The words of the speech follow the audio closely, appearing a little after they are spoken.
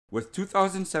With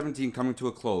 2017 coming to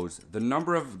a close, the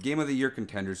number of Game of the Year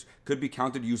contenders could be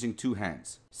counted using two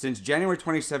hands. Since January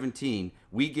 2017,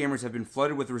 Wii gamers have been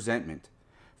flooded with resentment.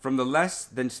 From the less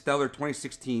than stellar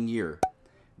 2016 year,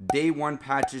 Day 1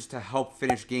 patches to help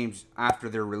finish games after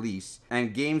their release,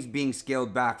 and games being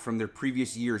scaled back from their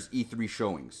previous year's E3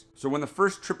 showings. So when the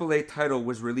first AAA title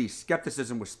was released,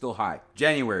 skepticism was still high.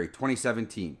 January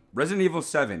 2017. Resident Evil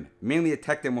 7, mainly a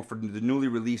tech demo for the newly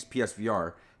released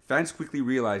PSVR, fans quickly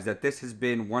realized that this has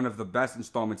been one of the best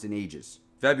installments in ages.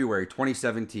 February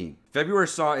 2017. February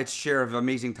saw its share of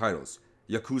amazing titles: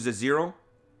 Yakuza 0,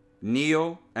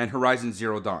 Neo, and Horizon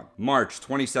Zero Dawn. March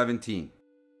 2017.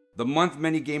 The month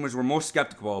many gamers were most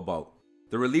skeptical about: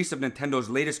 the release of Nintendo's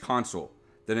latest console,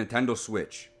 the Nintendo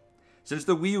Switch. Since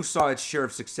the Wii U saw its share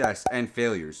of success and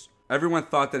failures, everyone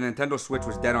thought the Nintendo Switch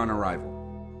was dead on arrival.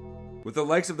 With the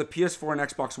likes of the PS4 and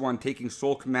Xbox One taking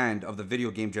sole command of the video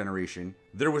game generation,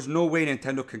 there was no way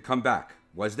Nintendo could come back,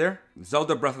 was there?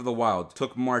 Zelda Breath of the Wild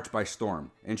took March by storm,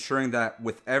 ensuring that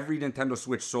with every Nintendo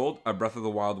Switch sold, a Breath of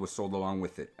the Wild was sold along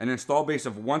with it. An install base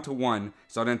of 1-to-1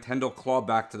 saw Nintendo claw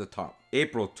back to the top.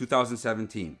 April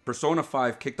 2017. Persona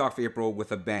 5 kicked off April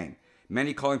with a bang,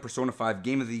 many calling Persona 5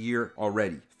 Game of the Year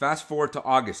already. Fast forward to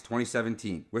August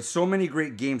 2017. With so many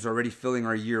great games already filling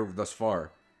our year thus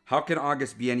far, how can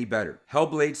August be any better?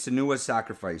 Hellblade: Senua's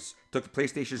Sacrifice took the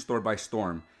PlayStation Store by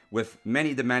storm, with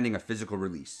many demanding a physical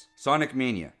release. Sonic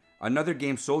Mania, another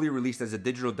game solely released as a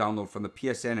digital download from the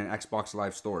PSN and Xbox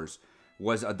Live stores,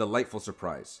 was a delightful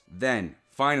surprise. Then,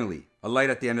 finally, a light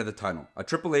at the end of the tunnel. A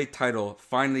AAA title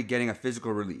finally getting a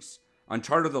physical release.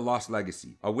 Uncharted: The Lost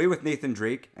Legacy. Away with Nathan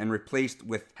Drake and replaced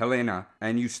with Helena,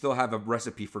 and you still have a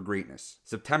recipe for greatness.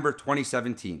 September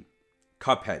 2017.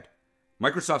 Cuphead,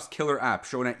 Microsoft's killer app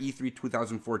shown at E3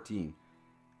 2014.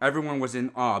 Everyone was in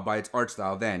awe by its art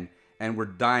style then, and were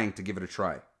dying to give it a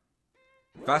try.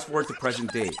 Fast forward to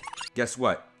present day. Guess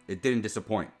what? It didn't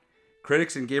disappoint.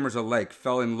 Critics and gamers alike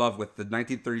fell in love with the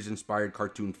 1930s inspired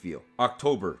cartoon feel.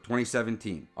 October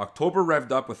 2017. October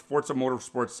revved up with Forza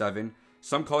Motorsport 7,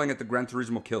 some calling it the Gran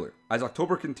Turismo killer. As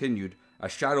October continued, a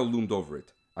shadow loomed over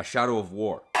it. A shadow of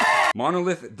war.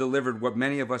 Monolith delivered what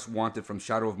many of us wanted from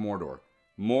Shadow of Mordor: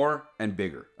 more and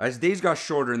bigger. As days got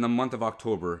shorter in the month of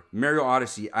October, Mario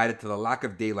Odyssey added to the lack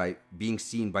of daylight being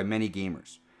seen by many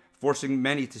gamers, forcing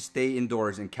many to stay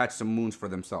indoors and catch some moons for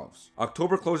themselves.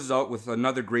 October closes out with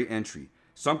another great entry,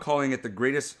 some calling it the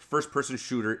greatest first-person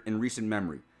shooter in recent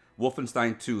memory: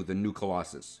 Wolfenstein 2: The New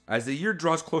Colossus. As the year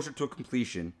draws closer to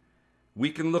completion, we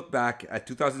can look back at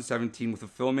 2017 with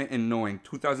fulfillment and knowing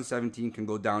 2017 can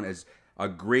go down as a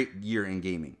great year in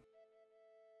gaming.